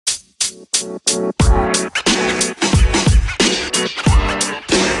Kylie,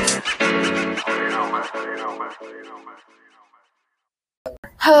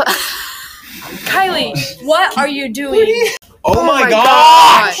 what are you doing? Oh my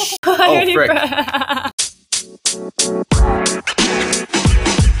gosh! Oh, frick.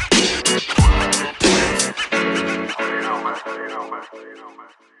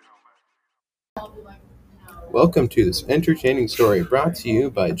 Welcome to this entertaining story brought to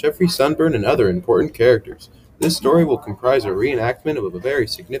you by Jeffrey Sunburn and other important characters. This story will comprise a reenactment of a very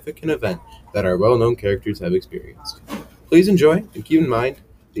significant event that our well-known characters have experienced. Please enjoy and keep in mind,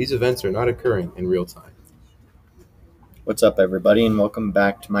 these events are not occurring in real time. What's up, everybody, and welcome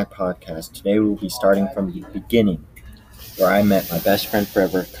back to my podcast. Today we'll be starting from the beginning, where I met my best friend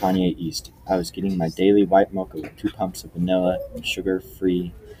forever, Kanye East. I was getting my daily white mocha with 2 pumps of vanilla and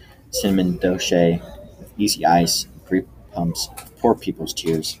sugar-free cinnamon dolce with easy ice and 3 pumps of poor people's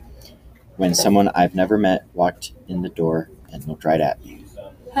tears, when someone I've never met walked in the door and looked right at me.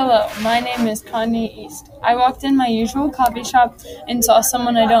 Hello, my name is Kanye East. I walked in my usual coffee shop and saw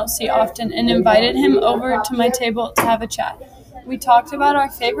someone I don't see often and invited him over to my table to have a chat. We talked about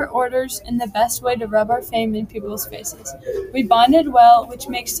our favorite orders and the best way to rub our fame in people's faces. We bonded well, which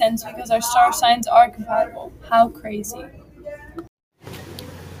makes sense because our star signs are compatible. How crazy.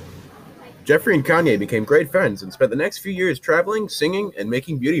 Jeffrey and Kanye became great friends and spent the next few years traveling, singing, and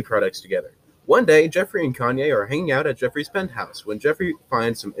making beauty products together. One day, Jeffrey and Kanye are hanging out at Jeffrey's penthouse when Jeffrey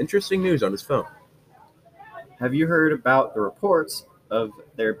finds some interesting news on his phone. Have you heard about the reports of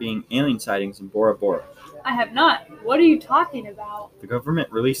there being alien sightings in Bora Bora? I have not. What are you talking about? The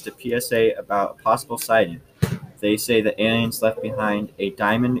government released a PSA about a possible sighting. They say the aliens left behind a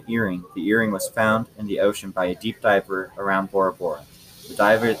diamond earring. The earring was found in the ocean by a deep diver around Bora Bora. The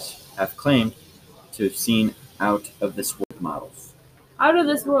divers have claimed to have seen out of this world models. Out of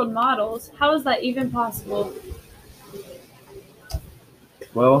this world models? How is that even possible?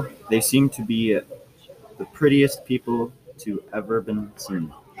 Well, they seem to be the prettiest people to ever been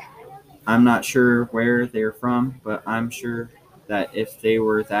seen. I'm not sure where they're from, but I'm sure that if they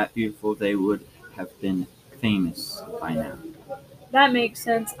were that beautiful, they would have been famous by now. That makes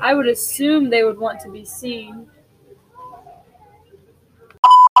sense. I would assume they would want to be seen.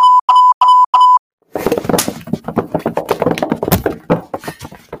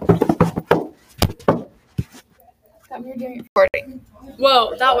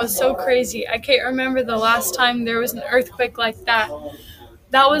 Whoa, that was so crazy. I can't remember the last time there was an earthquake like that.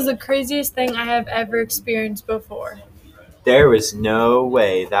 That was the craziest thing I have ever experienced before. There was no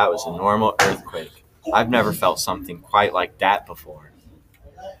way that was a normal earthquake. I've never felt something quite like that before.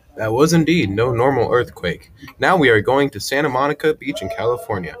 That was indeed no normal earthquake. Now we are going to Santa Monica Beach in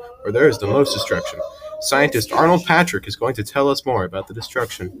California, where there is the most destruction. Scientist Arnold Patrick is going to tell us more about the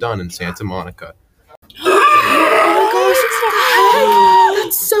destruction done in Santa Monica.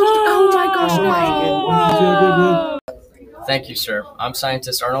 Thank you, sir. I'm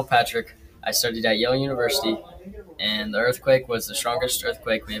scientist Arnold Patrick. I studied at Yale University, and the earthquake was the strongest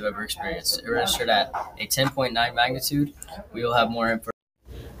earthquake we have ever experienced. It registered at a 10.9 magnitude. We will have more information.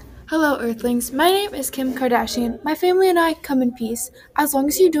 Hello, Earthlings. My name is Kim Kardashian. My family and I come in peace, as long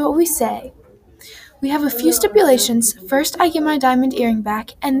as you do what we say. We have a few stipulations. First, I get my diamond earring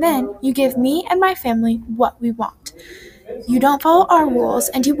back, and then you give me and my family what we want. You don't follow our rules,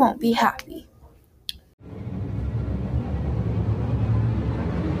 and you won't be happy.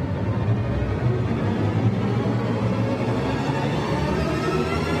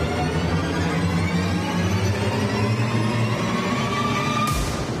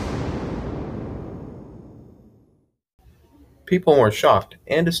 People were shocked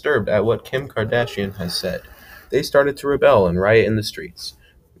and disturbed at what Kim Kardashian has said. They started to rebel and riot in the streets.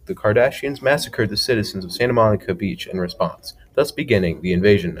 The Kardashians massacred the citizens of Santa Monica Beach in response, thus beginning the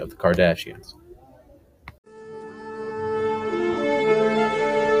invasion of the Kardashians.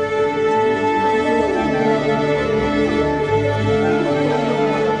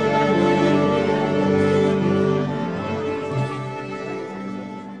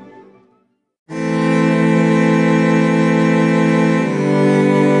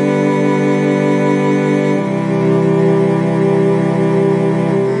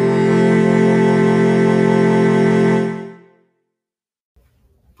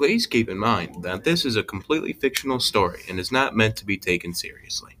 Please keep in mind that this is a completely fictional story and is not meant to be taken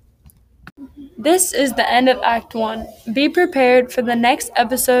seriously. This is the end of Act 1. Be prepared for the next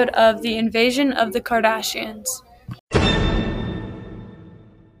episode of The Invasion of the Kardashians.